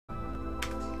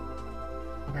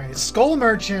Alright, Skull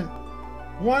Merchant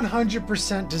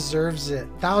 100% deserves it.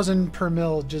 1,000 per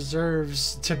mil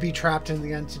deserves to be trapped in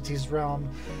the entity's realm.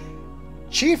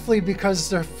 Chiefly because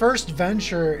their first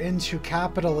venture into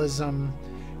capitalism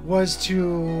was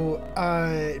to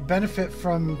benefit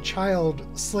from child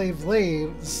slave labor.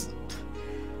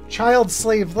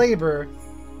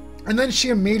 And then she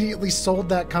immediately sold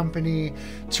that company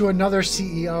to another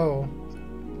CEO.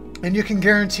 And you can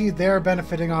guarantee they're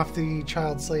benefiting off the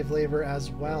child slave labor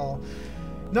as well.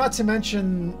 Not to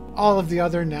mention all of the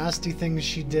other nasty things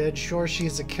she did. Sure,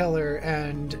 she's a killer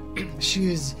and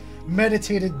she's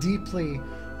meditated deeply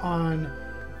on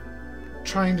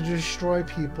trying to destroy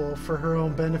people for her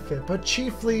own benefit. But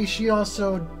chiefly, she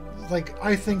also, like,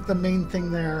 I think the main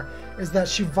thing there is that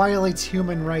she violates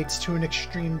human rights to an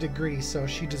extreme degree. So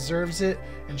she deserves it,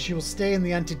 and she will stay in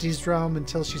the entity's realm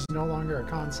until she's no longer a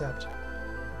concept.